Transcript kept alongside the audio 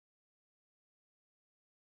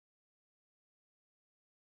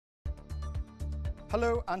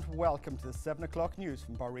Hello and welcome to the 7 o'clock news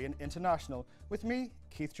from Bahrain International with me,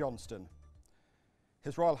 Keith Johnston.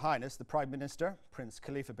 His Royal Highness the Prime Minister, Prince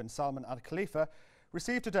Khalifa bin Salman Al Khalifa,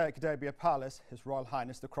 received today at Qadabiyah Palace His Royal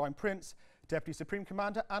Highness the Crown Prince, Deputy Supreme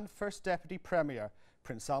Commander and First Deputy Premier,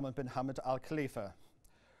 Prince Salman bin Hamad Al Khalifa.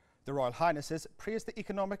 The Royal Highnesses praised the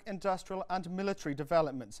economic, industrial and military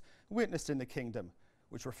developments witnessed in the kingdom,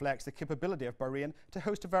 which reflects the capability of Bahrain to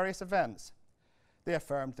host various events. They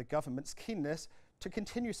affirmed the government's keenness to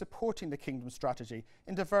continue supporting the kingdom's strategy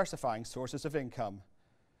in diversifying sources of income.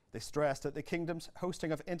 They stressed that the kingdom's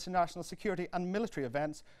hosting of international security and military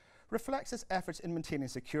events reflects its efforts in maintaining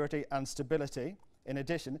security and stability, in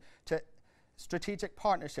addition to strategic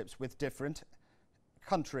partnerships with different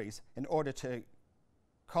countries in order to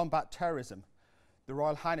combat terrorism. The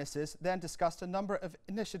Royal Highnesses then discussed a number of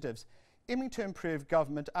initiatives aiming to improve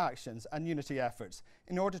government actions and unity efforts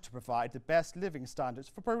in order to provide the best living standards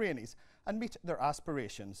for Bahrainis and meet their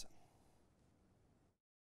aspirations.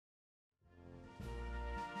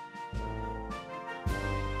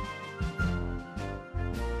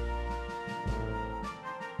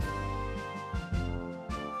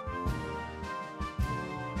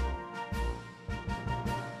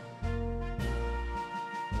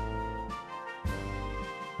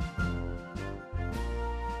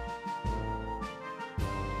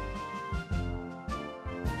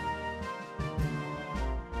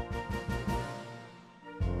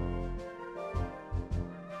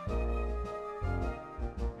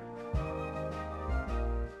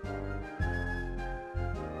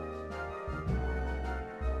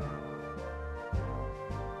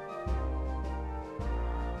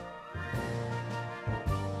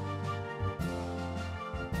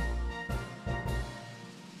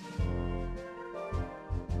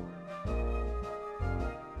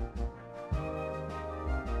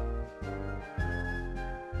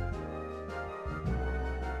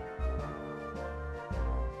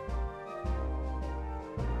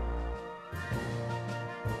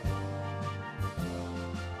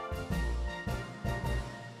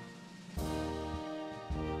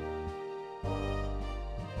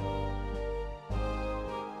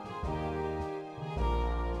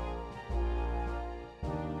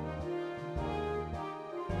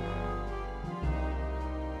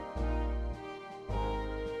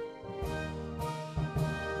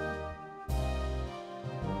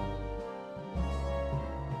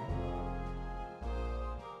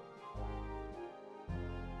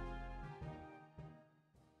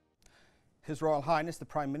 His Royal Highness the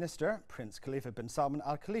Prime Minister, Prince Khalifa bin Salman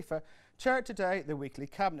Al Khalifa, chaired today the weekly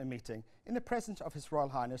cabinet meeting in the presence of His Royal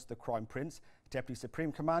Highness the Crown Prince, Deputy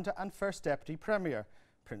Supreme Commander and First Deputy Premier,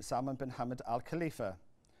 Prince Salman bin Hamad Al Khalifa.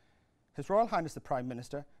 His Royal Highness the Prime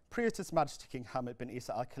Minister praised His Majesty King Hamad bin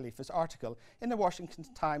Isa Al Khalifa's article in the Washington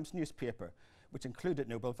Times newspaper, which included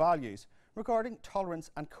noble values regarding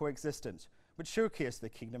tolerance and coexistence, which showcased the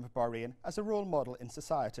Kingdom of Bahrain as a role model in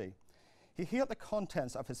society. He hailed the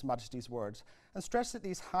contents of His Majesty's words and stressed that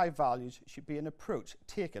these high values should be an approach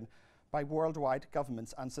taken by worldwide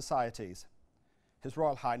governments and societies. His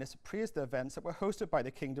Royal Highness praised the events that were hosted by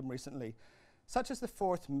the Kingdom recently, such as the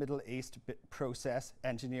 4th Middle East Process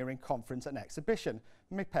Engineering Conference and Exhibition,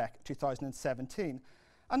 MIPEC 2017,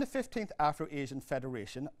 and the 15th Afro-Asian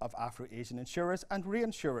Federation of Afro-Asian Insurers and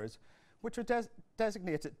Reinsurers, which were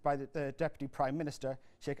designated by the Deputy Prime Minister,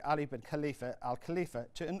 Sheikh Ali bin Khalifa Al Khalifa,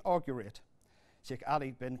 to inaugurate. Sheikh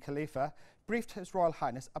Ali bin Khalifa briefed His Royal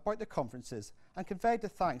Highness about the conferences and conveyed the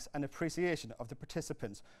thanks and appreciation of the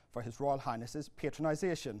participants for His Royal Highness's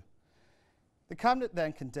patronisation. The Cabinet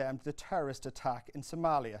then condemned the terrorist attack in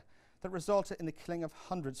Somalia that resulted in the killing of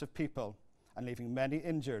hundreds of people and leaving many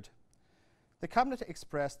injured. The Cabinet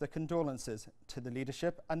expressed their condolences to the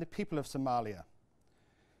leadership and the people of Somalia.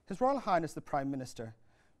 His Royal Highness the Prime Minister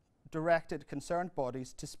directed concerned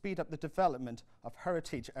bodies to speed up the development of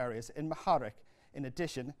heritage areas in Maharik, in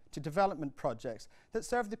addition to development projects that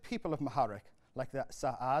serve the people of Maharik, like the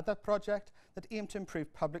Saada project that aimed to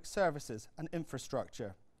improve public services and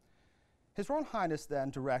infrastructure. His Royal Highness then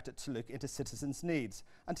directed to look into citizens' needs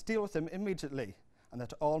and to deal with them immediately, and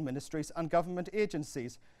that all ministries and government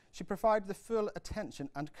agencies should provide the full attention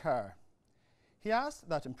and care. He asked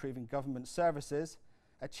that improving government services,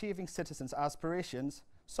 achieving citizens' aspirations,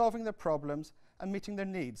 solving their problems and meeting their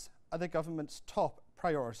needs are the government's top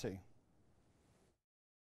priority.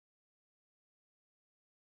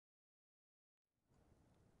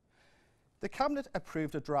 The Cabinet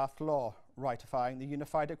approved a draft law ratifying the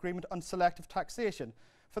Unified Agreement on Selective Taxation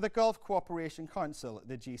for the Gulf Cooperation Council,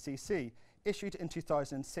 the GCC, issued in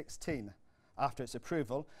 2016, after its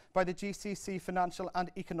approval by the GCC Financial and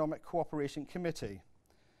Economic Cooperation Committee.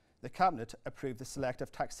 The Cabinet approved the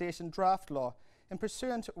selective taxation draft law in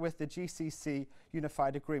pursuant with the GCC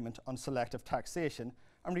Unified Agreement on Selective Taxation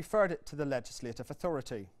and referred it to the Legislative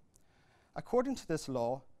Authority. According to this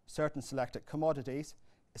law, certain selected commodities,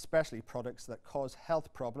 especially products that cause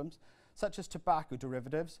health problems, such as tobacco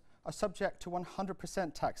derivatives, are subject to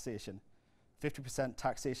 100% taxation, 50%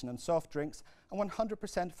 taxation on soft drinks and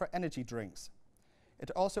 100% for energy drinks.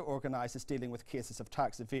 It also organises dealing with cases of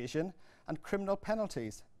tax evasion and criminal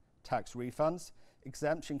penalties, tax refunds,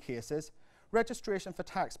 exemption cases, registration for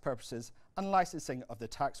tax purposes and licensing of the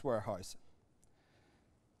tax warehouse.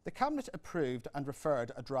 The Cabinet approved and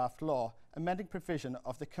referred a draft law amending provision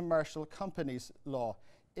of the Commercial Companies Law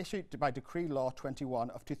issued by Decree Law 21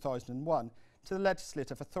 of 2001 to the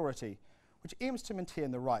Legislative Authority, which aims to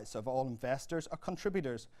maintain the rights of all investors or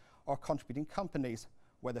contributors or contributing companies,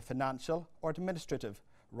 whether financial or administrative,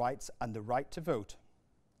 rights and the right to vote.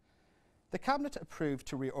 The Cabinet approved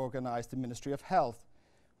to reorganise the Ministry of Health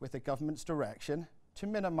with the Government's direction to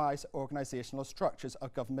minimise organisational structures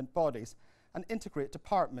of government bodies and integrate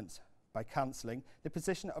departments by cancelling the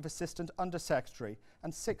position of Assistant Under-Secretary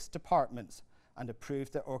and 6 departments, and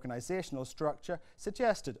approved the organisational structure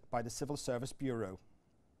suggested by the Civil Service Bureau.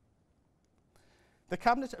 The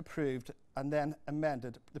Cabinet approved and then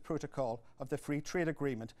amended the protocol of the Free Trade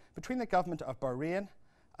Agreement between the Government of Bahrain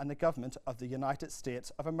and the Government of the United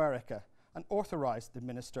States of America, and authorised the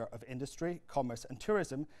Minister of Industry, Commerce and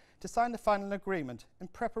Tourism to sign the final agreement in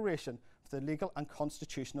preparation for the legal and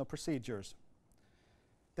constitutional procedures.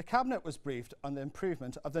 The Cabinet was briefed on the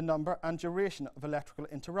improvement of the number and duration of electrical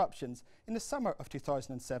interruptions in the summer of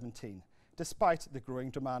 2017, despite the growing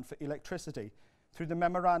demand for electricity, through the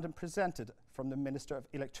memorandum presented from the Minister of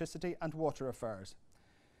Electricity and Water Affairs.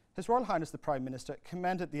 His Royal Highness the Prime Minister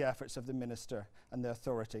commended the efforts of the Minister and the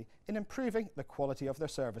Authority in improving the quality of their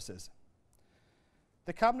services.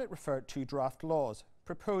 The Cabinet referred 2 draft laws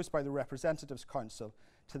proposed by the Representatives' Council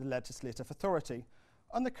to the Legislative Authority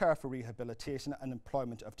on the care for rehabilitation and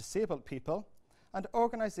employment of disabled people and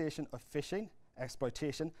organisation of fishing,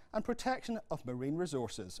 exploitation and protection of marine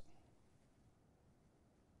resources.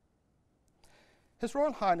 His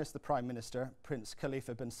Royal Highness the Prime Minister, Prince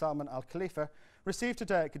Khalifa bin Salman Al Khalifa, received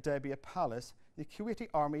today at Gudaibiya Palace the Kuwaiti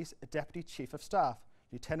Army's Deputy Chief of Staff,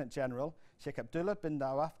 Lieutenant General Sheikh Abdullah bin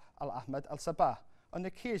Nawaf Al Ahmed Al Sabah, on the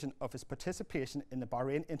occasion of his participation in the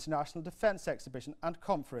Bahrain International Defence Exhibition and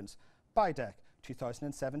Conference, BIDEC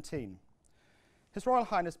 2017. His Royal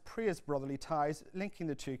Highness praised brotherly ties linking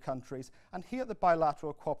the 2 countries and hailed the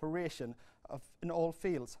bilateral cooperation in all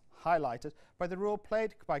fields, highlighted by the role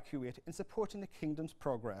played by Kuwait in supporting the Kingdom's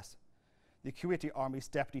progress. The Kuwaiti Army's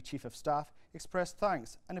Deputy Chief of Staff expressed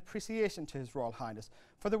thanks and appreciation to His Royal Highness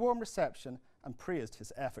for the warm reception and praised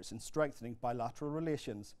his efforts in strengthening bilateral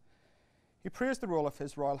relations. He praised the role of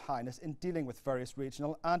His Royal Highness in dealing with various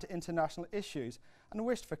regional and international issues and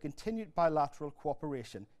wished for continued bilateral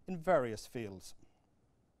cooperation in various fields.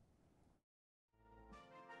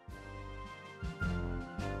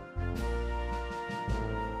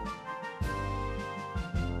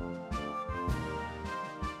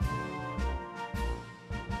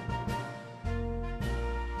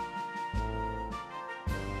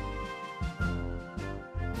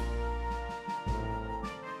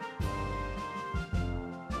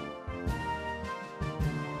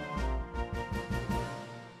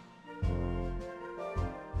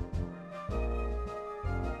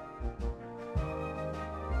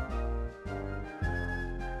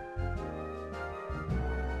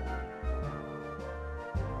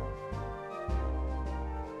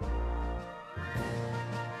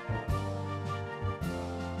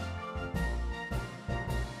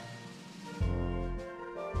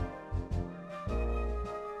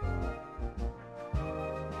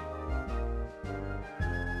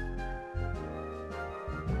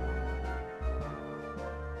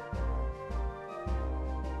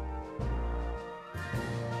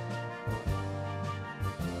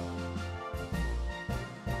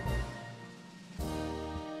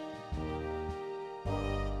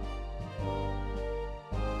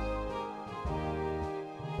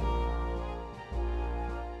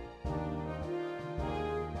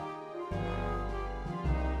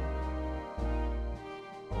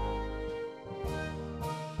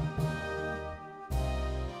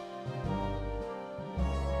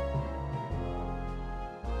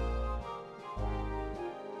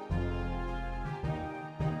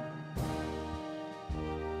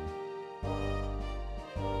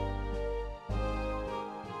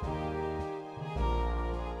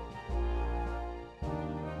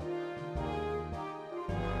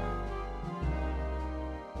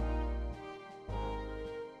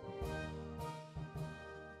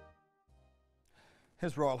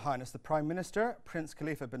 His Royal Highness the Prime Minister, Prince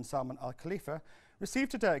Khalifa bin Salman Al Khalifa, received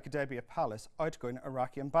today at Qadabiyah Palace outgoing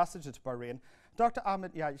Iraqi Ambassador to Bahrain, Dr.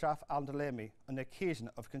 Ahmed Yajaf Al-Dalemi, on the occasion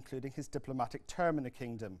of concluding his diplomatic term in the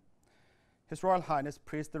kingdom. His Royal Highness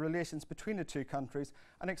praised the relations between the two countries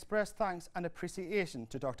and expressed thanks and appreciation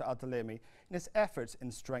to Dr. Al-Dalemi in his efforts in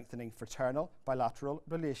strengthening fraternal bilateral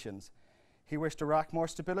relations. He wished Iraq more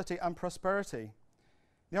stability and prosperity.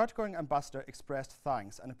 The outgoing ambassador expressed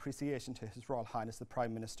thanks and appreciation to His Royal Highness the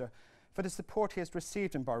Prime Minister for the support he has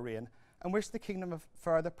received in Bahrain and wished the kingdom of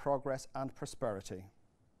further progress and prosperity.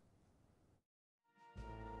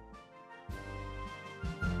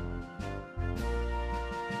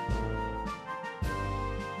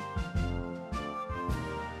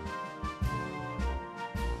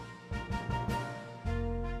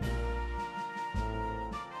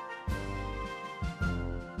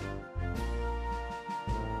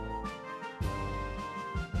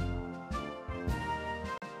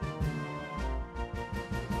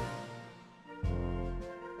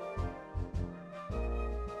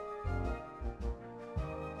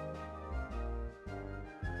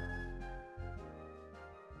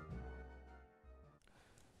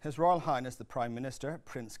 His Royal Highness the Prime Minister,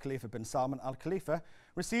 Prince Khalifa bin Salman Al Khalifa,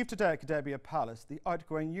 received today at Qadabiyah Palace the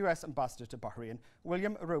outgoing US Ambassador to Bahrain,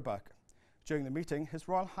 William Roebuck. During the meeting, His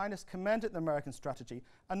Royal Highness commended the American strategy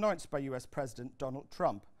announced by US President Donald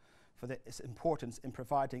Trump for its importance in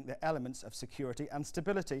providing the elements of security and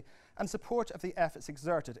stability and support of the efforts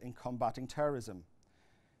exerted in combating terrorism.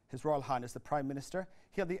 His Royal Highness the Prime Minister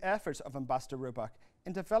hailed the efforts of Ambassador Roebuck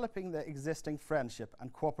in developing the existing friendship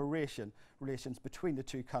and cooperation relations between the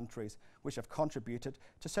two countries, which have contributed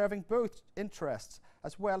to serving both interests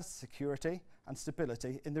as well as security and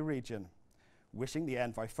stability in the region, wishing the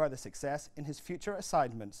envoy further success in his future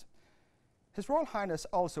assignments. His Royal Highness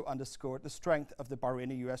also underscored the strength of the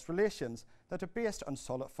Bahraini-US relations that are based on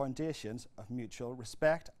solid foundations of mutual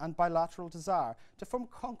respect and bilateral desire to form a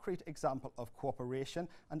concrete example of cooperation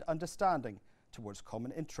and understanding towards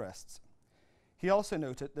common interests. He also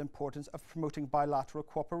noted the importance of promoting bilateral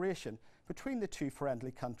cooperation between the two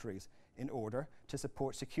friendly countries in order to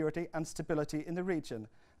support security and stability in the region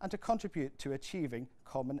and to contribute to achieving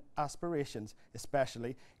common aspirations,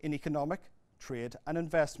 especially in economic, trade and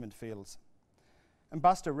investment fields.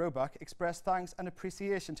 Ambassador Roebuck expressed thanks and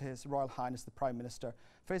appreciation to His Royal Highness the Prime Minister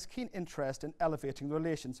for his keen interest in elevating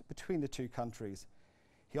relations between the two countries.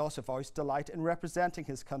 He also voiced delight in representing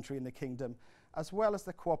his country in the kingdom, as well as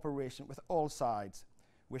the cooperation with all sides,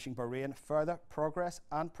 wishing Bahrain further progress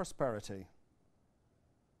and prosperity.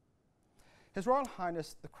 His Royal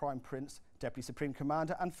Highness the Crown Prince, Deputy Supreme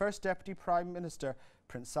Commander and First Deputy Prime Minister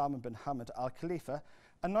Prince Salman bin Hamad Al Khalifa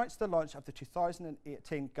announced the launch of the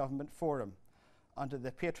 2018 Government Forum under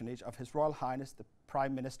the patronage of His Royal Highness the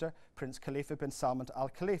Prime Minister Prince Khalifa bin Salman Al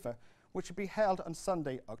Khalifa, which will be held on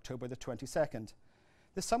Sunday, October the 22nd.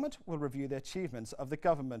 The summit will review the achievements of the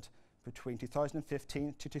government between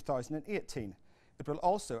 2015 to 2018. It will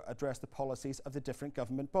also address the policies of the different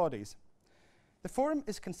government bodies. The forum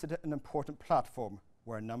is considered an important platform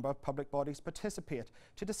where a number of public bodies participate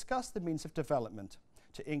to discuss the means of development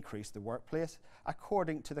to increase the workplace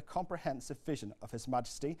according to the comprehensive vision of His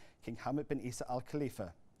Majesty King Hamad bin Isa Al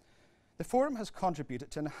Khalifa. The forum has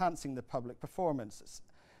contributed to enhancing the public performances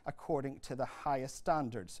according to the highest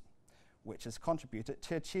standards, which has contributed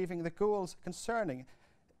to achieving the goals concerning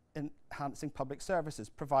enhancing public services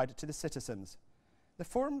provided to the citizens. The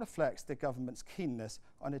forum reflects the government's keenness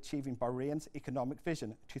on achieving Bahrain's Economic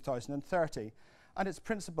Vision 2030 and its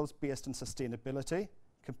principles based on sustainability,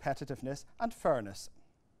 competitiveness and fairness.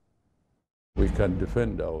 We can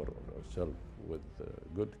defend ourselves with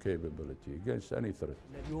good capability against any threat.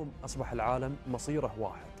 اليوم أصبح العالم مصيره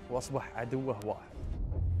واحد وأصبح عدوه واحد.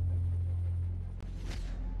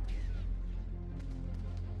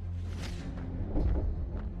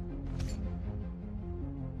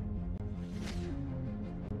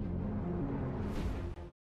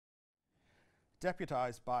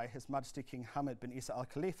 Deputised by His Majesty King Hamad bin Isa Al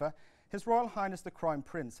Khalifa, His Royal Highness the Crown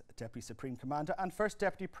Prince, Deputy Supreme Commander and First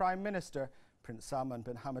Deputy Prime Minister Prince Salman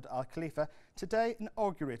bin Hamad Al Khalifa today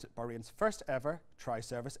inaugurated Bahrain's first ever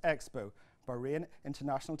Tri-Service Expo, Bahrain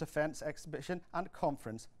International Defence Exhibition and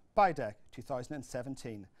Conference, BIDEC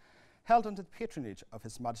 2017. Held under the patronage of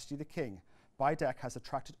His Majesty the King, BIDEC has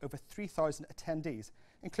attracted over 3,000 attendees,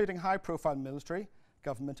 including high-profile military,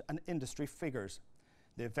 government and industry figures.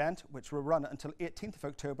 The event, which will run until 18th of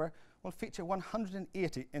October, will feature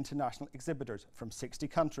 180 international exhibitors from 60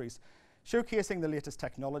 countries, showcasing the latest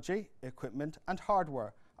technology, equipment and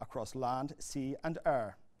hardware across land, sea and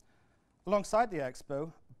air. Alongside the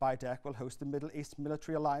expo, BIDEC will host the Middle East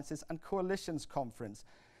Military Alliances and Coalitions Conference,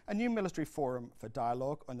 a new military forum for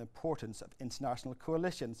dialogue on the importance of international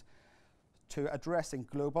coalitions to addressing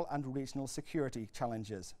global and regional security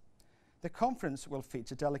challenges. The conference will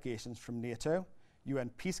feature delegations from NATO, UN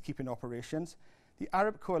peacekeeping operations, the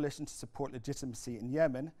Arab Coalition to support legitimacy in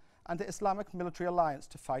Yemen, and the Islamic Military Alliance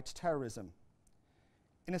to fight terrorism.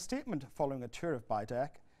 In a statement following a tour of BIDEC,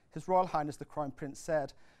 His Royal Highness the Crown Prince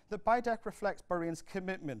said that BIDEC reflects Bahrain's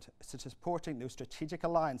commitment to supporting those strategic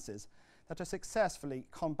alliances that are successfully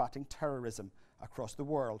combating terrorism across the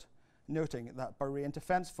world, noting that Bahrain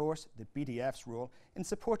Defence Force, the BDF's role in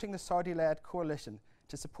supporting the Saudi-led coalition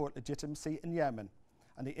to support legitimacy in Yemen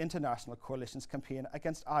and the international coalition's campaign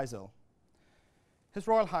against ISIL. His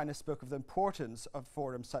Royal Highness spoke of the importance of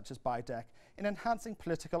forums such as BIDEC in enhancing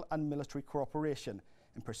political and military cooperation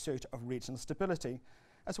in pursuit of regional stability,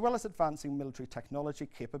 as well as advancing military technology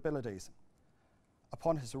capabilities.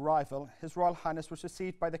 Upon his arrival, His Royal Highness was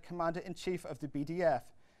received by the Commander-in-Chief of the BDF,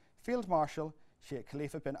 Field Marshal Sheikh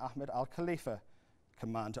Khalifa bin Ahmed Al Khalifa,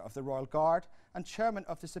 Commander of the Royal Guard and Chairman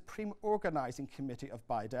of the Supreme Organising Committee of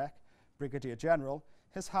BIDEC, Brigadier General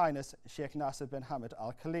His Highness Sheikh Nasser bin Hamad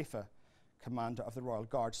Al Khalifa, Commander of the Royal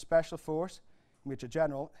Guard Special Force, Major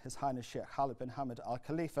General His Highness Sheikh Khalid bin Hamad Al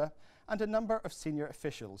Khalifa, and a number of senior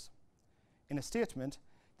officials. In a statement,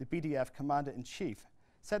 the BDF Commander-in-Chief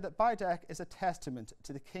said that BIDEC is a testament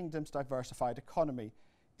to the Kingdom's diversified economy,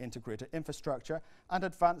 integrated infrastructure and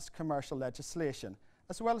advanced commercial legislation,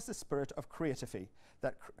 as well as the spirit of creativity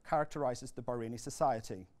that characterises the Bahraini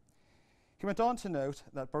society. He went on to note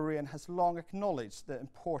that Bahrain has long acknowledged the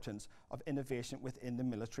importance of innovation within the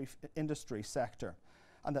military industry sector,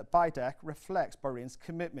 and that BIDEC reflects Bahrain's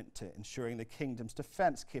commitment to ensuring the Kingdom's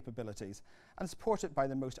defence capabilities and supported by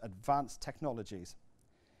the most advanced technologies.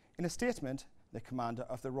 In a statement, the Commander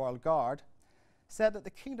of the Royal Guard said that the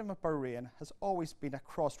Kingdom of Bahrain has always been a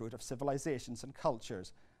crossroad of civilizations and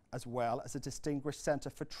cultures, as well as a distinguished centre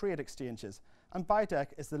for trade exchanges, and BIDEC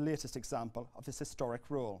is the latest example of this historic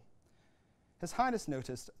role. His Highness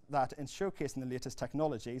noticed that in showcasing the latest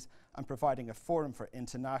technologies and providing a forum for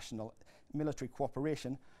international military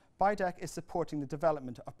cooperation, BIDEC is supporting the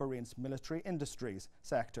development of Bahrain's military industries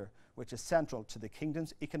sector, which is central to the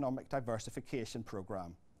Kingdom's economic diversification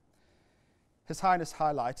programme. His Highness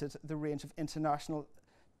highlighted the range of international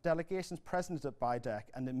delegations present at BIDEC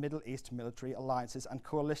and the Middle East Military Alliances and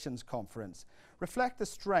Coalitions Conference reflect the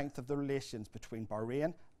strength of the relations between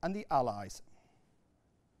Bahrain and the Allies.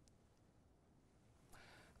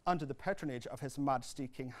 Under the patronage of His Majesty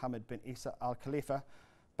King Hamad bin Isa Al Khalifa,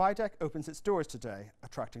 BIDEC opens its doors today,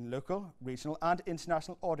 attracting local, regional and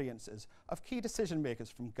international audiences of key decision makers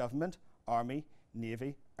from government, army,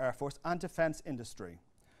 navy, air force and defence industry.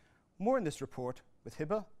 More in this report with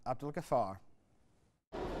Hiba Abdul Ghaffar.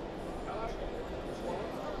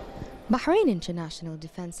 Bahrain International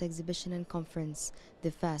Defence Exhibition and Conference, the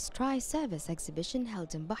first tri-service exhibition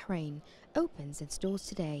held in Bahrain, opens its doors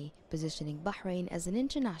today, positioning Bahrain as an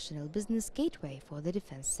international business gateway for the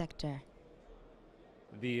defence sector.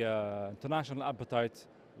 The international appetite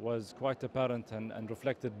was quite apparent and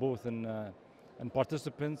reflected both in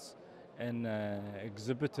participants and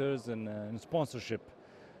exhibitors and sponsorship.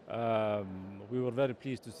 We were very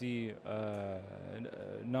pleased to see a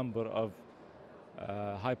number of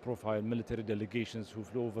high-profile military delegations who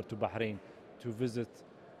flew over to Bahrain to visit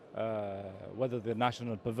whether the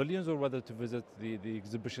national pavilions or whether to visit the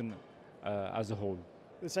exhibition as a whole.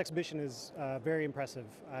 This exhibition is very impressive.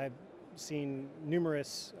 I've seen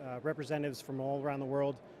numerous representatives from all around the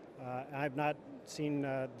world. I've not seen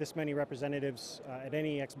this many representatives at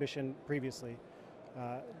any exhibition previously.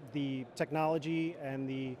 The technology and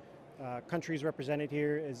the countries represented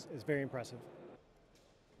here is very impressive.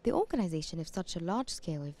 The organization of such a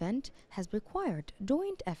large-scale event has required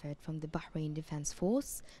joint effort from the Bahrain Defence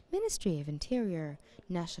Force, Ministry of Interior,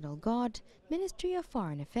 National Guard, Ministry of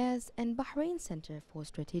Foreign Affairs and Bahrain Center for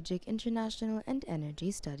Strategic International and Energy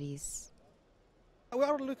Studies. We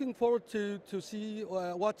are looking forward to see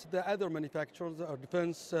what the other manufacturers or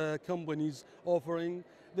defense companies offering.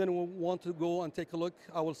 Then we want to go and take a look.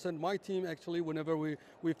 I will send my team actually whenever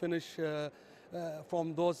we finish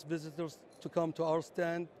from those visitors to come to our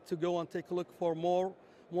stand to go and take a look for more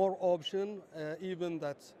option, even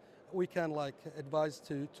that we can like advise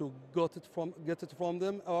to get it from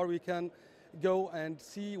them, or we can go and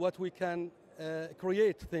see what we can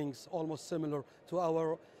create things almost similar to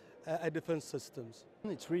our defense systems.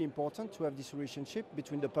 It's really important to have this relationship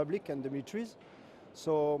between the public and the militaries.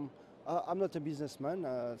 So I'm not a businessman,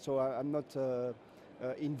 so I'm not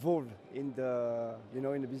involved in the,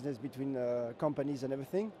 in the business between companies and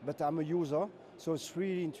everything. But I'm a user, so it's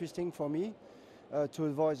really interesting for me to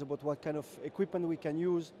advise about what kind of equipment we can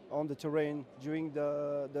use on the terrain during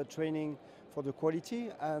the training for the quality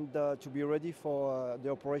and to be ready for the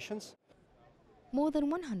operations. More than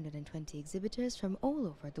 120 exhibitors from all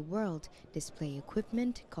over the world display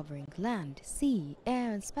equipment covering land, sea,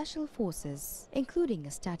 air and special forces, including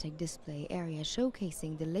a static display area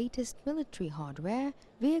showcasing the latest military hardware,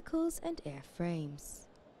 vehicles and airframes.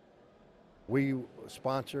 We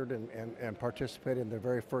sponsored and participated in the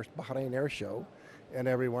very first Bahrain Air Show and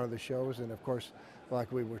every one of the shows, and of course,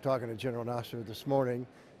 like we were talking to General Nasser this morning,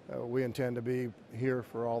 we intend to be here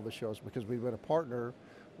for all the shows because we've been a partner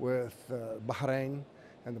with Bahrain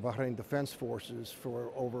and the Bahrain Defense Forces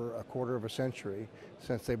for over a quarter of a century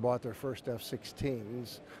since they bought their first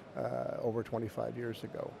F-16s over 25 years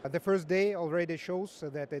ago. The first day already shows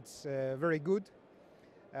that it's very good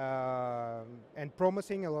and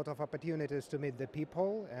promising, a lot of opportunities to meet the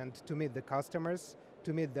people and to meet the customers,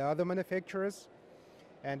 to meet the other manufacturers.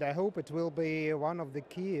 And I hope it will be one of the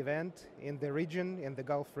key events in the region, in the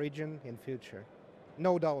Gulf region in future.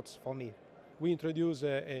 No doubts for me. We introduce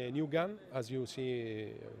a new gun, as you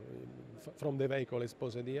see from the vehicle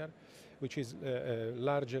exposed here, which is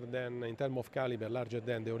larger than, in terms of caliber, larger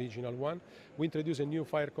than the original one. We introduce a new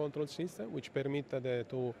fire control system, which permits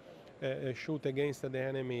to shoot against the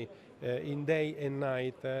enemy in day and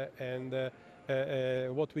night, and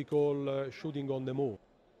what we call shooting on the move.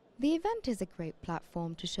 The event is a great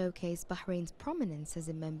platform to showcase Bahrain's prominence as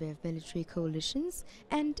a member of military coalitions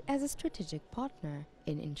and as a strategic partner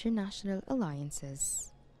in international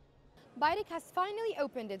alliances. BIDEC has finally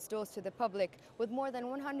opened its doors to the public, with more than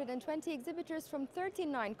 120 exhibitors from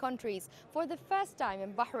 39 countries for the first time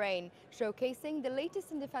in Bahrain, showcasing the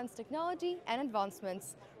latest in defense technology and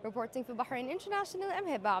advancements. Reporting for Bahrain International, I'm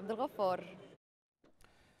Heba Abdel Ghaffar.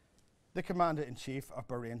 The Commander-in-Chief of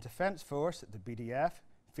Bahrain Defense Force, the BDF,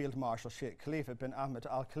 Field Marshal Sheikh Khalifa bin Ahmed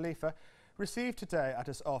Al Khalifa, received today at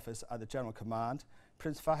his office at the General Command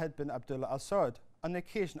Prince Fahd bin Abdullah Al Saud on the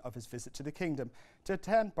occasion of his visit to the Kingdom to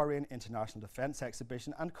attend Bahrain International Defence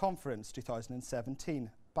Exhibition and Conference 2017,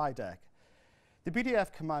 BIDEC. The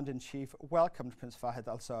BDF Commander-in-Chief welcomed Prince Fahd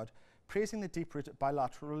Al Saud, praising the deep-rooted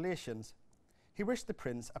bilateral relations. He wished the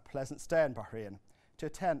Prince a pleasant stay in Bahrain to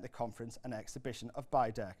attend the conference and exhibition of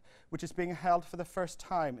BIDEC, which is being held for the first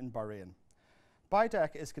time in Bahrain.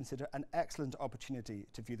 BIDEC is considered an excellent opportunity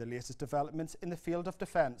to view the latest developments in the field of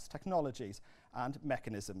defence, technologies and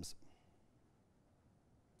mechanisms.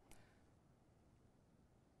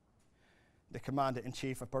 The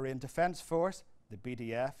Commander-in-Chief of Bahrain Defence Force, the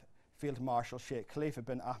BDF, Field Marshal Sheikh Khalifa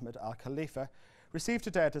bin Ahmed Al Khalifa, received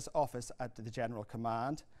today at his office at the General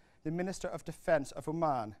Command the Minister of Defence of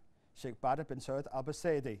Oman, Sheikh Badr bin Saud Al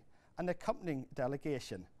Busaidi, and the accompanying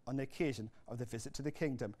delegation on the occasion of the visit to the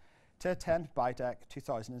Kingdom to attend BIDEC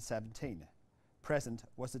 2017. Present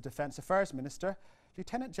was the Defence Affairs Minister,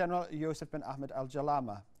 Lieutenant General Yusuf bin Ahmed Al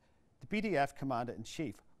Jalama. The BDF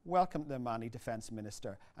Commander-in-Chief welcomed the Omani Defence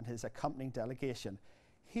Minister and his accompanying delegation,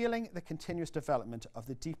 hailing the continuous development of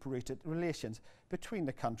the deep-rooted relations between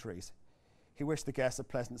the countries. He wished the guests a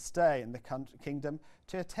pleasant stay in the Kingdom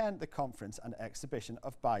to attend the conference and exhibition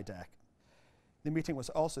of BIDEC. The meeting was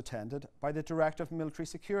also attended by the Director of Military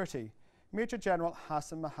Security, Major General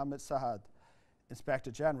Hassan Mohammed Saad, Inspector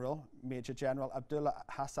General Major General Abdullah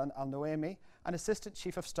Hassan Al Noemi, and Assistant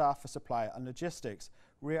Chief of Staff for Supply and Logistics,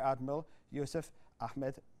 Rear Admiral Yusuf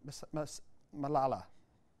Ahmed Malala.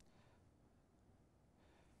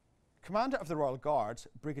 Commander of the Royal Guards,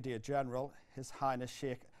 Brigadier General His Highness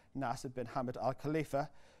Sheikh Nasser bin Hamad Al Khalifa,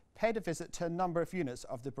 paid a visit to a number of units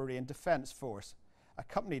of the Bahrain Defence Force,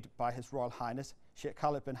 accompanied by His Royal Highness Sheikh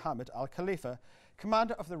Khalid bin Hamad Al Khalifa,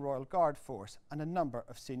 Commander of the Royal Guard Force, and a number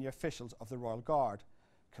of senior officials of the Royal Guard,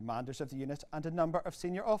 commanders of the unit and a number of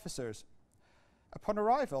senior officers. Upon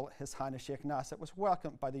arrival, His Highness Sheikh Nasser was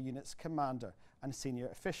welcomed by the unit's commander and senior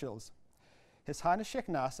officials. His Highness Sheikh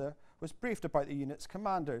Nasser was briefed about the unit's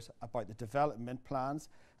commanders, about the development plans,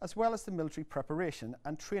 as well as the military preparation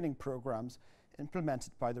and training programmes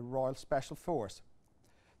implemented by the Royal Special Force.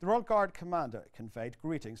 The Royal Guard Commander conveyed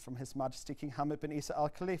greetings from His Majesty King Hamad bin Isa Al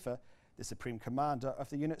Khalifa, the Supreme Commander of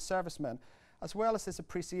the unit servicemen, as well as his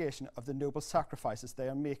appreciation of the noble sacrifices they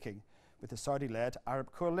are making with the Saudi-led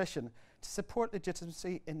Arab coalition to support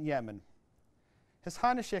legitimacy in Yemen. His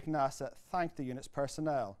Highness Sheikh Nasser thanked the unit's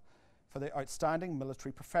personnel for the outstanding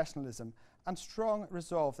military professionalism and strong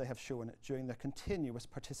resolve they have shown during their continuous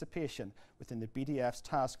participation within the BDF's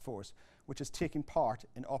task force, which is taking part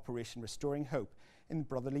in Operation Restoring Hope in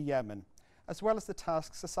brotherly Yemen, as well as the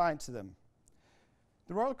tasks assigned to them.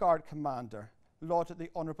 The Royal Guard Commander lauded the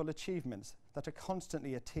honourable achievements that are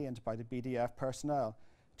constantly attained by the BDF personnel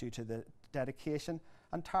due to the dedication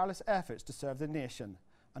and tireless efforts to serve the nation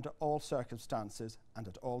under all circumstances and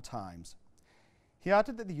at all times. He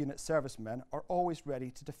added that the unit's servicemen are always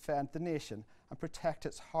ready to defend the nation and protect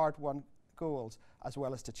its hard-won goals, as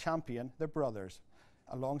well as to champion their brothers,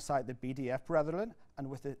 alongside the BDF brethren and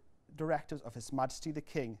with the directives of His Majesty the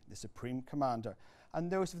King, the Supreme Commander,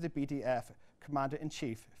 and those of the BDF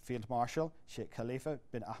Commander-in-Chief, Field Marshal Sheikh Khalifa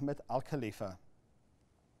bin Ahmed Al Khalifa.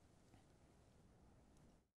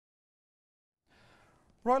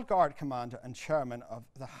 Royal Guard Commander and Chairman of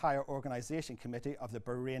the Higher Organisation Committee of the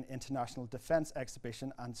Bahrain International Defence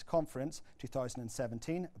Exhibition and Conference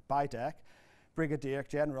 2017, BIDEC, Brigadier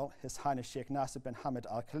General His Highness Sheikh Nasser bin Hamad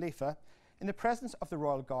Al Khalifa, in the presence of the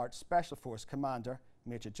Royal Guard Special Force Commander,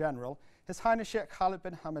 Major General His Highness Sheikh Khalid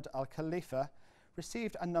bin Hamad Al Khalifa,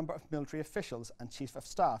 received a number of military officials and Chief of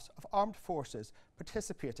Staffs of armed forces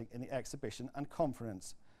participating in the exhibition and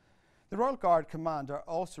conference. The Royal Guard Commander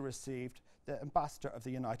also received the Ambassador of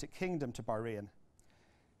the United Kingdom to Bahrain.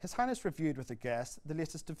 His Highness reviewed with the guests the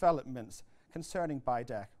latest developments concerning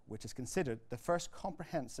BIDEC, which is considered the first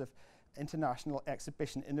comprehensive international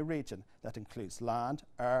exhibition in the region that includes land,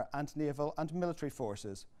 air and naval and military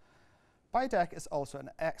forces. BIDEC is also an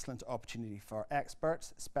excellent opportunity for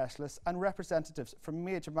experts, specialists and representatives from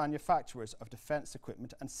major manufacturers of defence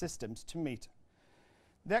equipment and systems to meet.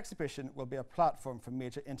 The exhibition will be a platform for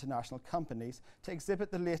major international companies to exhibit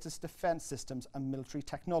the latest defence systems and military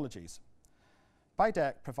technologies.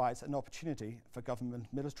 BIDEC provides an opportunity for government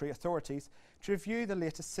military authorities to review the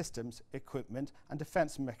latest systems, equipment and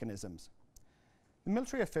defence mechanisms. The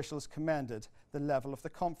military officials commended the level of the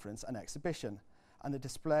conference and exhibition and the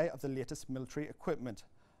display of the latest military equipment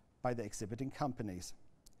by the exhibiting companies.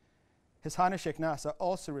 His Highness Sheikh Nasser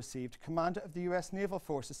also received Commander of the US Naval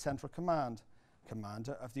Forces Central Command,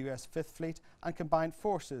 Commander of the US Fifth Fleet and Combined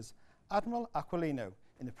Forces, Admiral Aquilino,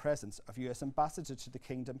 in the presence of US Ambassador to the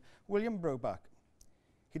Kingdom, William Roebuck.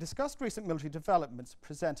 He discussed recent military developments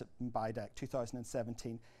presented in BIDEC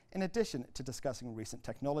 2017, in addition to discussing recent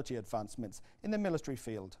technology advancements in the military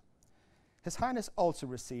field. His Highness also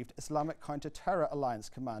received Islamic Counter-Terror Alliance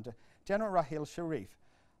Commander General Rahil Sharif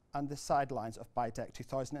and the sidelines of BIDEC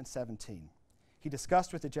 2017. He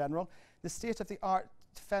discussed with the General the state-of-the-art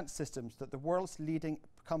defence systems that the world's leading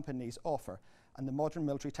companies offer and the modern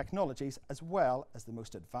military technologies, as well as the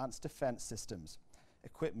most advanced defence systems,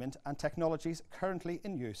 equipment and technologies currently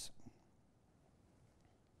in use.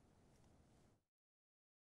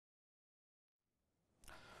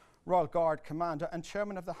 Royal Guard Commander and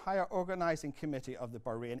Chairman of the Higher Organising Committee of the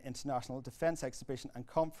Bahrain International Defence Exhibition and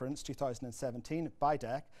Conference 2017,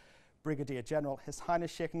 BIDEC, Brigadier General His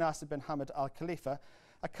Highness Sheikh Nasser bin Hamad Al Khalifa,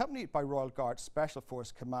 accompanied by Royal Guard Special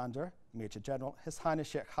Force Commander, Major General His Highness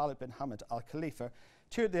Sheikh Khalid bin Hamad Al Khalifa,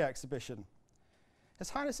 toured the exhibition.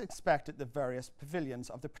 His Highness inspected the various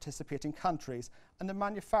pavilions of the participating countries and the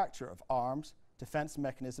manufacture of arms, defence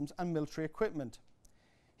mechanisms and military equipment.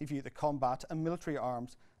 He viewed the combat and military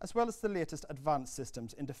arms, as well as the latest advanced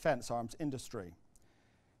systems in defence arms industry.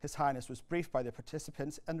 His Highness was briefed by the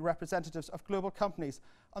participants and representatives of global companies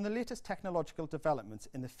on the latest technological developments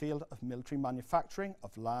in the field of military manufacturing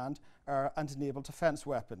of land, air and naval defence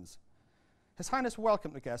weapons. His Highness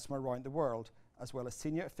welcomed the guests from around the world, as well as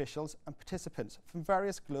senior officials and participants from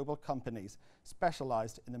various global companies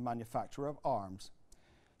specialised in the manufacture of arms.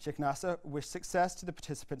 Sheikh Nasser wished success to the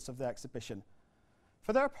participants of the exhibition.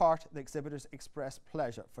 For their part, the exhibitors expressed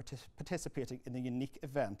pleasure for participating in the unique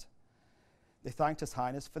event. They thanked His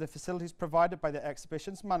Highness for the facilities provided by the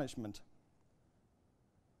exhibition's management.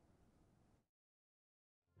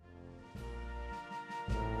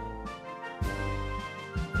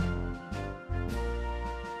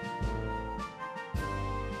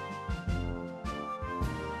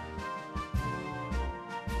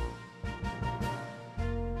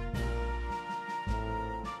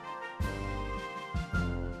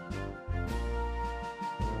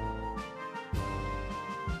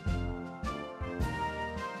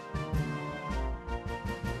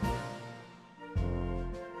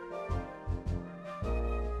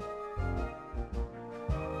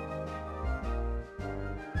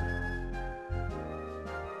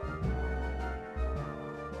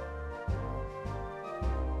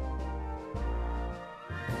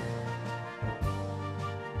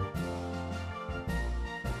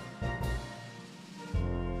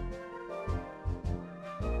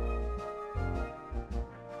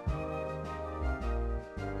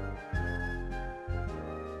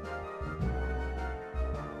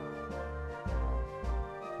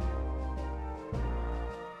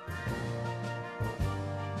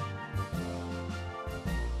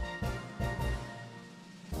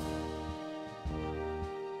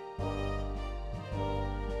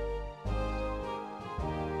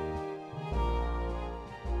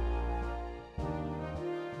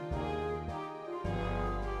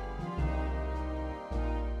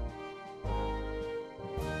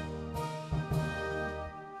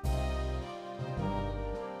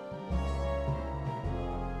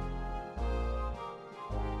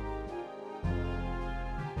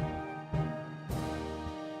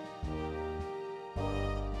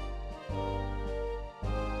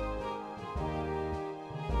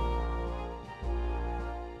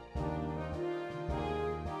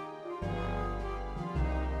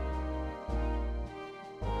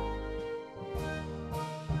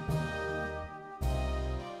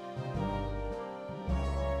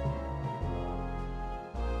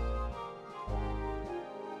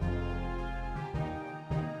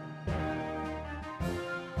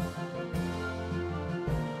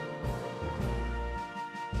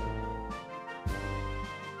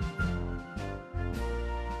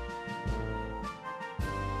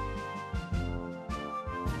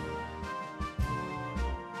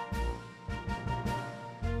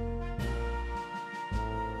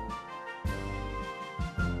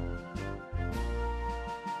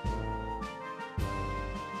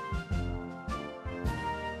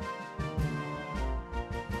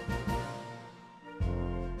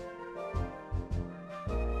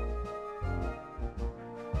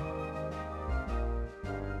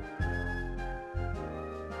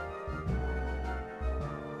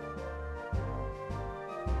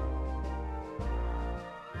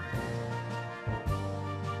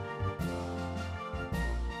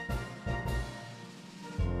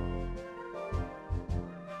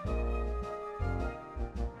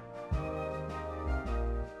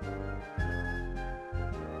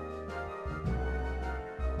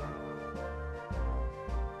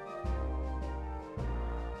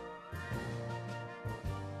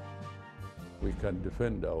 we can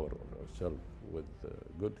defend ourselves with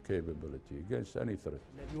good capability against any threat.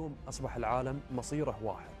 اليوم أصبح العالم مصيره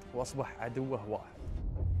واحد وأصبح عدوه واحد.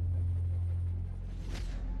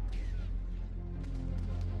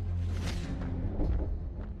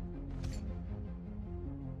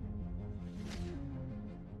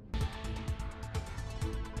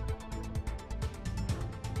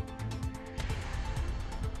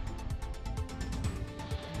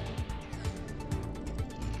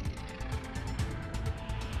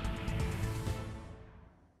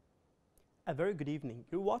 A very good evening.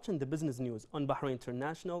 You're watching the business news on Bahrain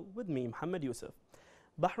International with me, Mohammed Yusuf.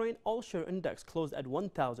 Bahrain All-Share Index closed at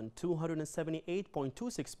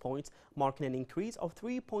 1,278.26 points, marking an increase of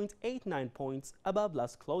 3.89 points above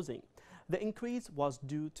last closing. The increase was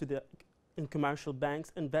due to the commercial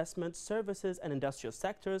banks, investment, services and industrial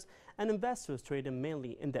sectors, and investors trading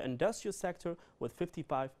mainly in the industrial sector with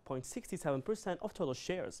 55.67% of total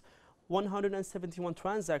shares. 171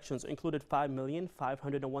 transactions included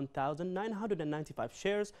 5,501,995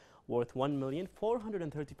 shares worth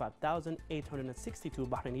 1,435,862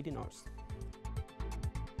 Bahraini dinars.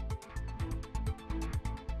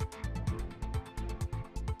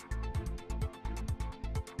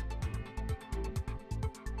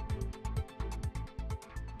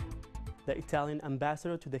 The Italian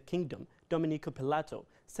ambassador to the kingdom, Domenico Pilato,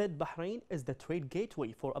 said Bahrain is the trade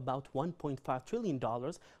gateway for about $1.5 trillion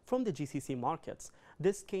from the GCC markets.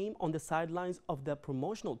 This came on the sidelines of the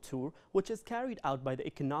promotional tour, which is carried out by the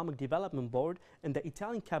Economic Development Board in the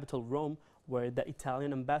Italian capital Rome, where the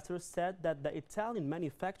Italian ambassador said that the Italian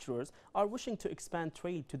manufacturers are wishing to expand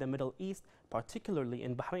trade to the Middle East, particularly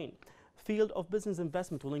in Bahrain. Field of business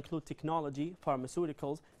investment will include technology,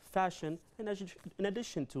 pharmaceuticals, fashion, in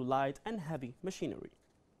addition to light and heavy machinery.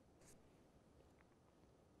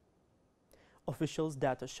 Officials'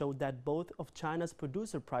 data showed that both of China's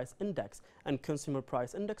producer price index and consumer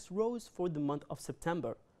price index rose for the month of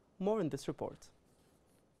September. More in this report.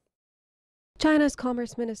 China's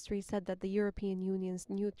Commerce Ministry said that the European Union's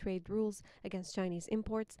new trade rules against Chinese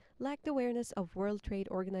imports lacked awareness of World Trade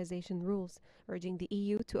Organization rules, urging the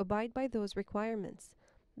EU to abide by those requirements.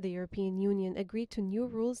 The European Union agreed to new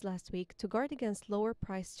rules last week to guard against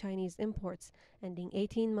lower-priced Chinese imports, ending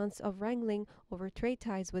 18 months of wrangling over trade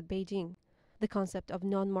ties with Beijing. The concept of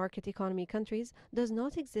non-market economy countries does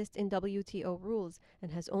not exist in WTO rules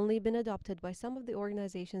and has only been adopted by some of the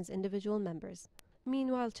organization's individual members.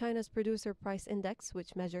 Meanwhile, China's producer price index,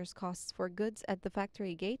 which measures costs for goods at the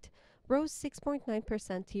factory gate, rose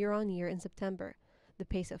 6.9% year-on-year in September. The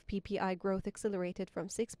pace of PPI growth accelerated from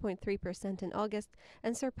 6.3% in August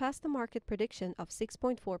and surpassed the market prediction of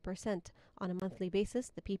 6.4%. On a monthly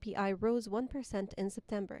basis, the PPI rose 1% in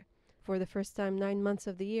September. For the first time 9 months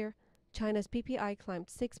of the year, China's PPI climbed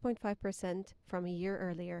 6.5% from a year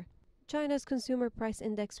earlier. China's consumer price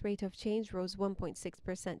index rate of change rose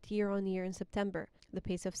 1.6% year-on-year in September. The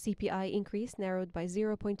pace of CPI increase narrowed by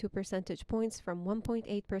 0.2 percentage points from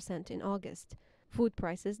 1.8% in August. Food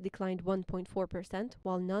prices declined 1.4%,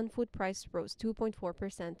 while non-food price rose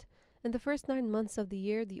 2.4%. In the first 9 months of the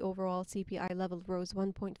year, the overall CPI level rose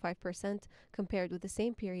 1.5% compared with the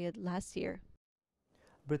same period last year.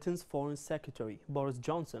 Britain's Foreign Secretary, Boris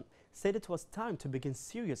Johnson, said it was time to begin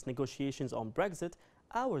serious negotiations on Brexit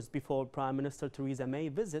hours before Prime Minister Theresa May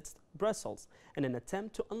visits Brussels in an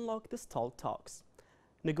attempt to unlock the stalled talks.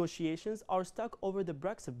 Negotiations are stuck over the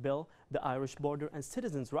Brexit bill, the Irish border and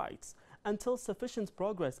citizens' rights. Until sufficient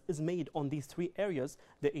progress is made on these three areas,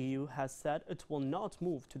 the EU has said it will not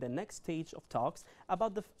move to the next stage of talks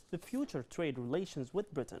about the future trade relations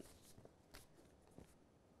with Britain.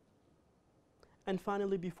 And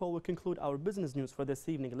finally, before we conclude our business news for this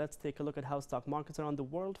evening, let's take a look at how stock markets around the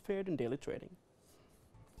world fared in daily trading.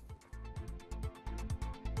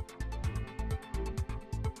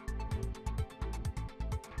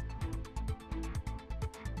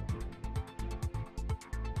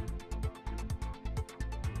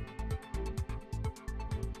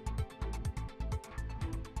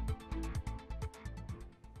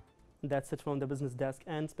 That's it from the business desk,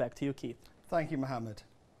 and back to you, Keith. Thank you, Mohammed.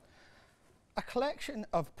 A collection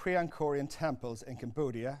of pre-Angkorian temples in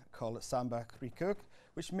Cambodia called Samba Krikuk,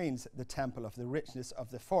 which means the Temple of the Richness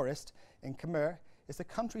of the Forest in Khmer, is the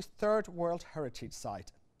country's third World Heritage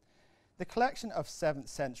Site. The collection of 7th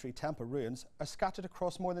century temple ruins are scattered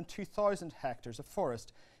across more than 2,000 hectares of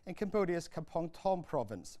forest in Cambodia's Kampong Thom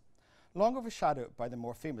province. Long overshadowed by the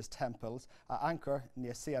more famous temples at Angkor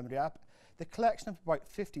near Siem Reap, the collection of about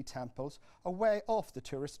 50 temples are way off the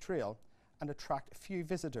tourist trail and attract few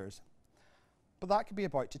visitors. But that could be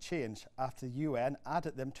about to change after the UN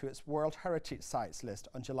added them to its World Heritage Sites list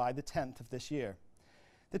on July the 10th of this year.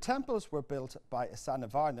 The temples were built by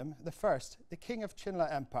Esarhaddon I, the king of Chinla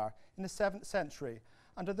Empire, in the 7th century,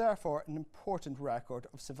 and are therefore an important record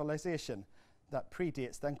of civilization that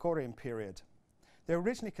predates the Angkorian period. They were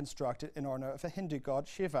originally constructed in honour of a Hindu god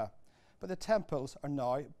Shiva, but the temples are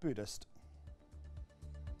now Buddhist.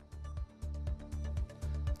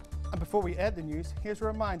 And before we end the news, here's a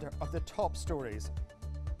reminder of the top stories.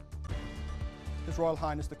 His Royal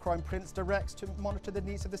Highness the Crown Prince directs to monitor the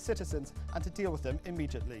needs of the citizens and to deal with them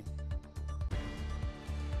immediately.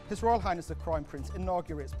 His Royal Highness the Crown Prince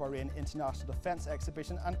inaugurates Bahrain International Defence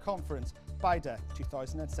Exhibition and Conference, BIDEC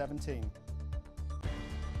 2017.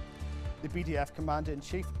 The BDF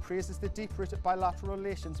Commander-in-Chief praises the deep-rooted bilateral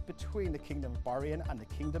relations between the Kingdom of Bahrain and the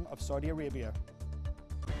Kingdom of Saudi Arabia.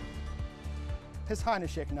 His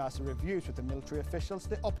Highness Sheikh Nasser reviews with the military officials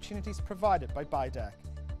the opportunities provided by BIDEC.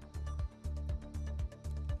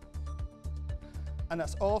 And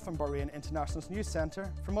that's all from Bahrain International's News Centre.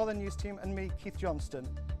 From all the news team and me, Keith Johnston,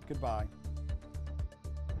 goodbye.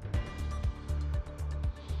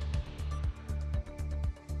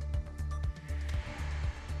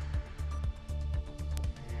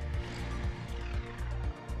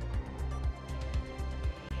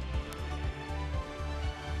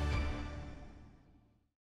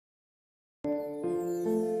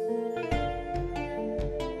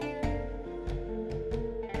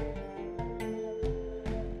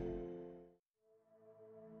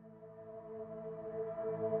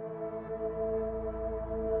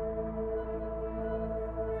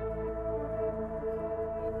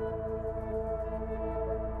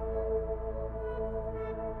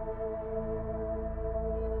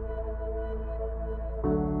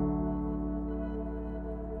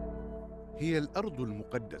 هي الأرض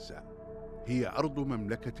المقدسة، هي أرض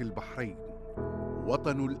مملكة البحرين،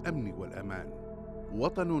 وطن الأمن والأمان،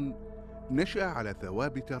 وطن نشأ على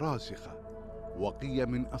ثوابت راسخة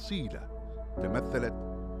وقيم أصيلة تمثلت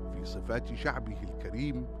في صفات شعبه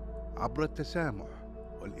الكريم عبر التسامح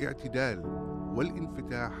والاعتدال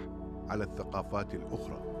والانفتاح على الثقافات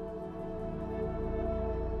الأخرى.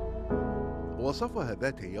 وصفها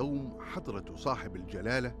ذات يوم حضرة صاحب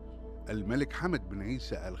الجلالة الملك حمد بن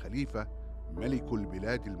عيسى آل خليفة ملك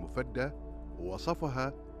البلاد المفدى،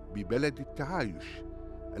 وصفها ببلد التعايش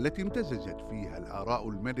التي امتزجت فيها الآراء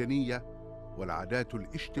المدنية والعادات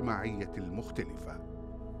الاجتماعية المختلفة.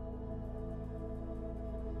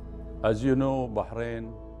 As you know,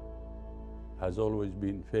 Bahrain has always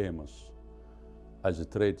been famous as a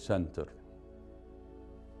trade center,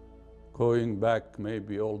 going back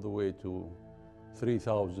maybe all the way to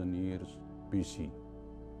 3,000 years BC,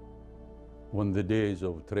 when the days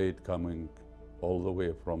of trade coming all the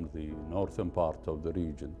way from the northern part of the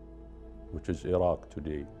region, which is Iraq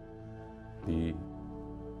today, the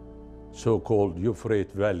so-called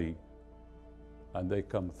Euphrates Valley, and they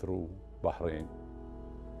come through Bahrain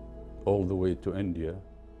all the way to India,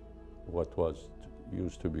 what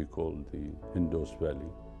used to be called the Indus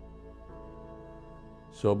Valley.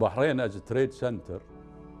 So Bahrain as a trade center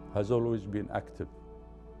has always been active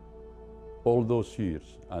all those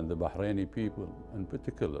years, and the Bahraini people in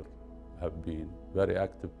particular have been very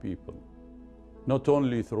active people, not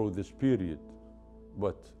only through this period,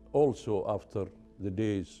 but also after the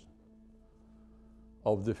days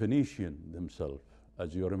of the Phoenician themselves.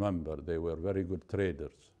 As you remember, they were very good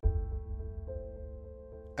traders.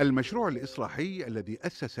 المشروع الإصلاحي الذي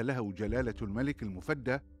أسس له جلالة الملك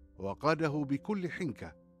المفدى وقاده بكل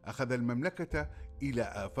حنكة أخذ المملكة إلى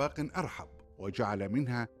آفاق أرحب، وجعل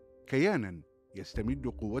منها كياناً يستمد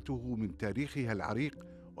قوته من تاريخها العريق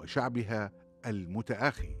وشعبها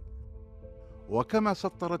المتآخي. وكما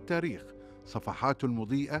سطر التاريخ صفحات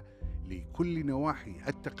مضيئة لكل نواحي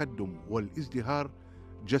التقدم والازدهار،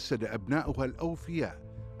 جسد أبناؤها الأوفياء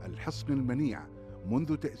الحصن المنيع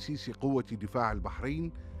منذ تأسيس قوة دفاع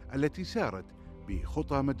البحرين التي سارت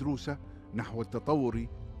بخطى مدروسة نحو التطور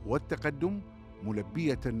والتقدم،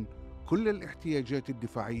 ملبية كل الاحتياجات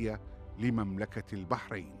الدفاعية لمملكة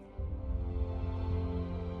البحرين.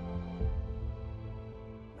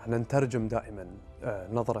 احنا نترجم دائما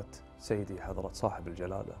نظرة سيدي حضرة صاحب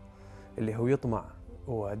الجلالة اللي هو يطمع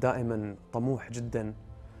ودائما طموح جدا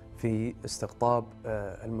في استقطاب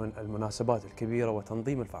المناسبات الكبيرة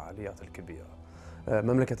وتنظيم الفعاليات الكبيرة.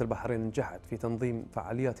 مملكة البحرين نجحت في تنظيم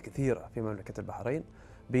فعاليات كثيرة في مملكة البحرين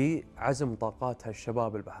بعزم طاقاتها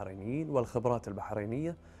الشباب البحرينيين والخبرات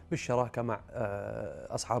البحرينية بالشراكة مع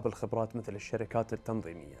أصحاب الخبرات مثل الشركات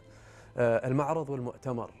التنظيمية. المعرض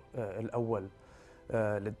والمؤتمر الأول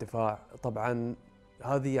للدفاع طبعا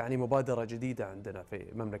هذه يعني مبادرة جديدة عندنا في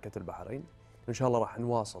مملكة البحرين، إن شاء الله راح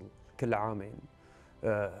نواصل كل عامين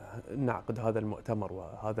نعقد هذا المؤتمر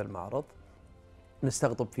وهذا المعرض.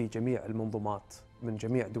 نستقطب فيه جميع المنظومات من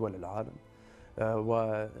جميع دول العالم،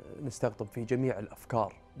 ونستقطب فيه جميع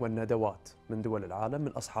الأفكار والندوات من دول العالم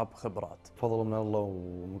من أصحاب خبرات. فضل من الله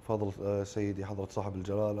ومن فضل سيدي حضرة صاحب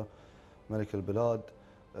الجلالة ملك البلاد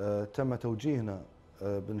تم توجيهنا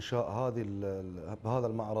بإنشاء هذا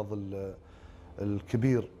المعرض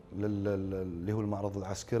الكبير اللي هو المعرض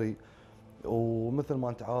العسكري. ومثل ما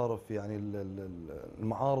أنت عارف يعني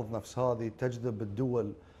المعارض نفس هذه تجذب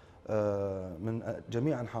الدول من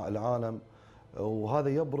جميع أنحاء العالم، وهذا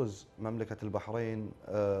يبرز مملكة البحرين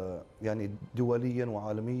يعني دوليا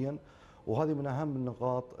وعالميا، وهذه من أهم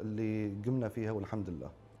النقاط اللي قمنا فيها والحمد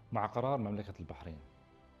لله. مع قرار مملكة البحرين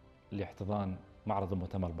لاحتضان معرض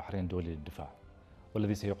المؤتمر البحرين الدولي للدفاع،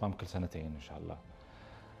 والذي سيقام كل سنتين إن شاء الله،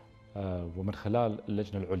 ومن خلال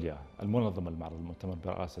اللجنة العليا المنظمة لمعرض المؤتمر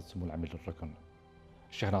برئاسة سمو العميد الركن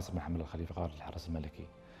الشيخ ناصر بن حمد الخليفة قائد الحرس الملكي،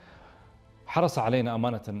 حرص علينا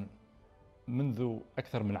أمانة منذ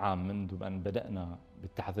أكثر من عام، منذ أن بدأنا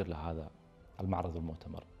بالتحضير لهذا المعرض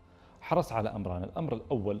والمؤتمر. حرص على أمران: الأمر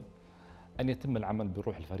الأول أن يتم العمل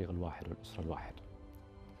بروح الفريق الواحد والأسرة الواحدة،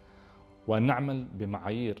 وأن نعمل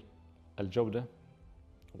بمعايير الجودة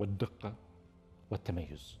والدقة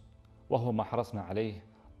والتميز، وهو ما حرصنا عليه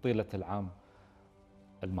طيلة العام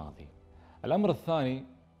الماضي. الأمر الثاني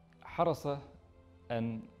حرص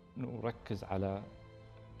أن نركز على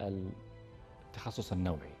التخصص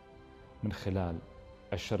النوعي من خلال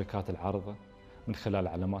الشركات العارضة، من خلال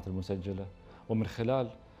العلامات المسجلة، ومن خلال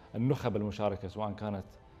النخب المشاركة سواء كانت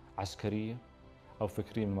عسكرية أو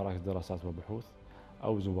فكرية من مراكز دراسات وبحوث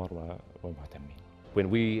أو زوار ومهتمين. When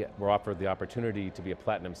we were offered the opportunity to be a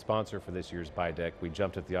platinum sponsor for this year's BIDEC, we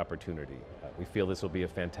jumped at the opportunity. We feel this will be a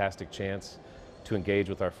fantastic chance to engage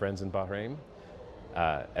with our friends in Bahrain,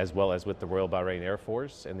 as well as with the Royal Bahrain Air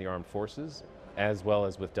Force and the Armed Forces, as well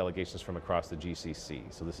as with delegations from across the GCC.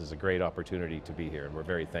 So this is a great opportunity to be here, and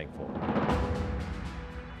we're very thankful.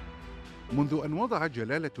 منذ أن وضع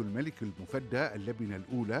جلالة الملك المفدى اللبنة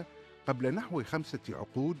الأولى قبل نحو 5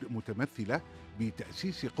 عقود متمثلة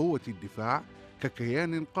بتأسيس قوة الدفاع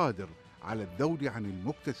ككيان قادر على الذود عن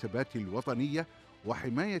المكتسبات الوطنية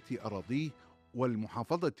وحماية أراضيه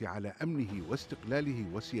والمحافظة على أمنه واستقلاله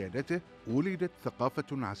وسيادته، ولدت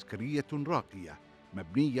ثقافة عسكرية راقية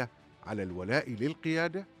مبنية على الولاء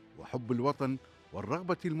للقيادة وحب الوطن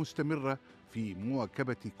والرغبة المستمرة في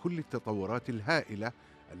مواكبة كل التطورات الهائلة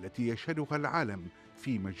التي يشهدها العالم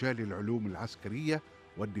في مجال العلوم العسكرية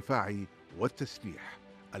والدفاع والتسليح،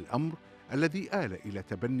 الأمر الذي آل إلى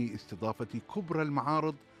تبني استضافة كبرى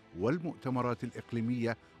المعارض والمؤتمرات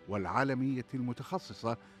الإقليمية والعالمية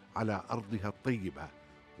المتخصصة على أرضها الطيبة.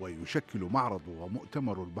 ويشكل معرض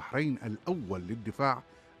ومؤتمر البحرين الأول للدفاع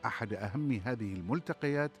أحد أهم هذه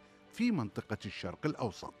الملتقيات في منطقة الشرق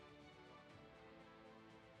الأوسط.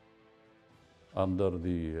 Under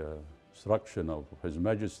the instruction of His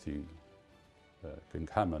Majesty King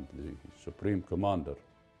Hamad, the Supreme Commander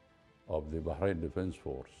of the Bahrain Defense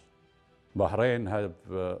Force, Bahrain have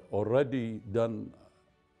already done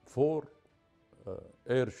 4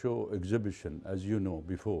 air show exhibition, as you know,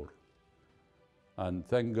 before. And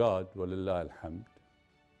thank God, walillah alhamd,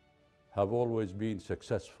 have always been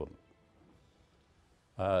successful.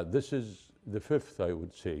 This is the 5th, I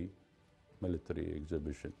would say, military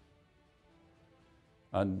exhibition.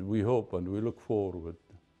 And we hope and we look forward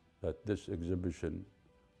that this exhibition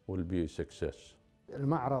will be a success.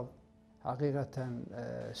 المعرض حقيقة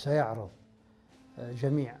سيعرض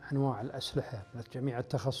جميع أنواع الأسلحة من جميع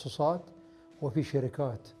التخصصات، وفي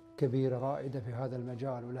شركات كبيرة رائدة في هذا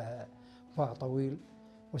المجال ولها باع طويل،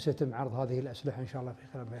 وسيتم عرض هذه الأسلحة إن شاء الله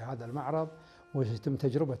في هذا المعرض، وسيتم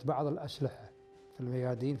تجربة بعض الأسلحة في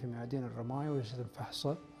ميادين الرماية وسيتم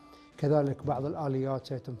فحصها، كذلك بعض الآليات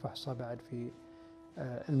سيتم فحصها بعد في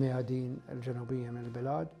الميادين الجنوبية من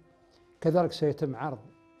البلاد، كذلك سيتم عرض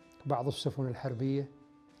بعض السفن الحربية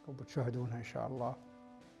وبتشاهدونها إن شاء الله.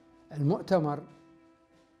 المؤتمر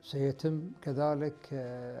سيتم كذلك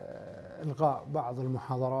إلغاء بعض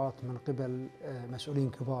المحاضرات من قبل مسؤولين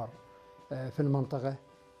كبار في المنطقة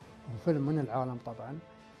من العالم طبعا،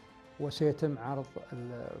 وسيتم عرض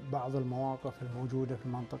بعض المواقف الموجودة في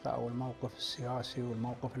المنطقة أو الموقف السياسي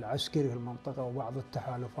والموقف العسكري في المنطقة وبعض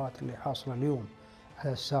التحالفات اللي حاصلة اليوم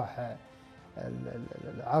على الساحة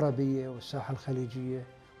العربية والساحة الخليجية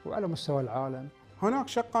وعلى مستوى العالم. هناك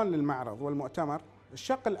شقان للمعرض والمؤتمر.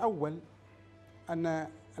 الشق الأول أن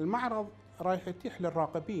المعرض رايح يتيح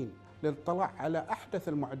للراقبين للاطلاع على أحدث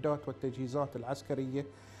المعدات والتجهيزات العسكرية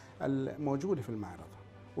الموجودة في المعرض،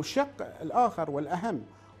 والشق الآخر والأهم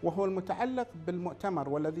وهو المتعلق بالمؤتمر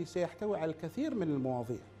والذي سيحتوي على الكثير من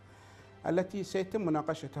المواضيع. التي سيتم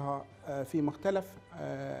مناقشتها في مختلف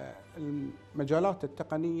المجالات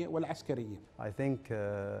التقنية والعسكرية. I think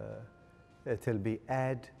it will be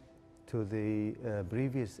add to the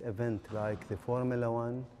previous event like the Formula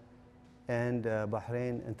One and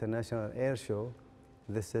Bahrain International Air Show.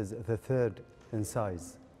 This is the third in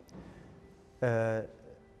size.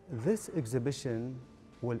 This exhibition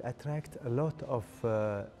will attract a lot of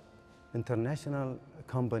international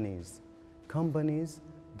companies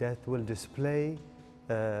that will display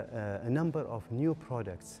a number of new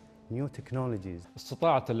products, new technologies.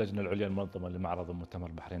 استطاعت اللجنة العليا المنظمة لمعرض المؤتمر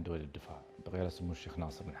البحرين الدولي للدفاع بقيادة سمو الشيخ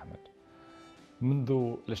ناصر بن حمد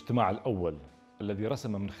منذ الاجتماع الأول الذي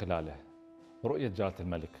رسم من خلاله رؤية جلالة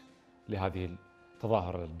الملك لهذه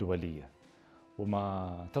التظاهرة الدولية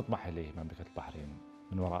وما تطمح إليه مملكة البحرين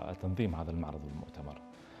من وراء تنظيم هذا المعرض والمؤتمر.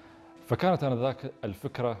 فكانت آنذاك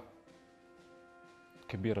الفكرة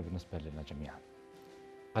كبيرة بالنسبة لنا جميعا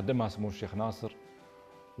قدمها سمو الشيخ ناصر،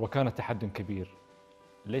 وكان تحدي كبير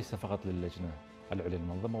ليس فقط للجنة العليا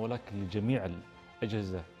المنظمة ولكن لجميع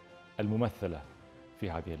الأجهزة الممثلة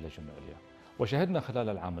في هذه اللجنة العليا. وشهدنا خلال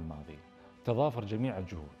العام الماضي تضافر جميع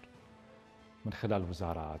الجهود من خلال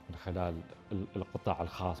الوزارات، من خلال القطاع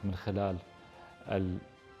الخاص، من خلال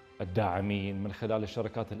الداعمين، من خلال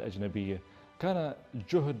الشركات الأجنبية. كان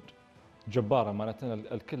جهد جبار أمانة،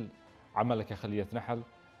 الكل عمل كخلية نحل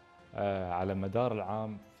على مدار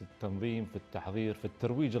العام في التنظيم، في التحضير، في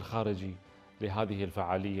الترويج الخارجي لهذه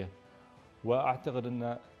الفعالية، وأعتقد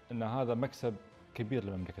أن هذا مكسب كبير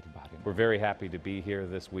لمملكة البحرين. We're very happy to be here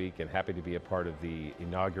this week and happy to be a part of the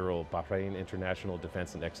inaugural Bahrain International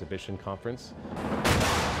Defense and Exhibition Conference.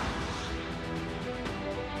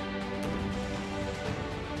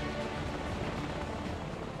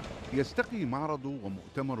 يستقي معرض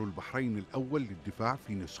ومؤتمر البحرين الأول للدفاع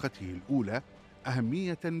في نسخته الأولى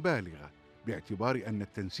أهمية بالغة باعتبار أن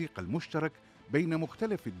التنسيق المشترك بين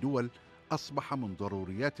مختلف الدول أصبح من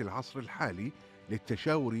ضروريات العصر الحالي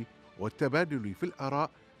للتشاور والتبادل في الآراء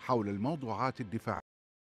حول الموضوعات الدفاعية.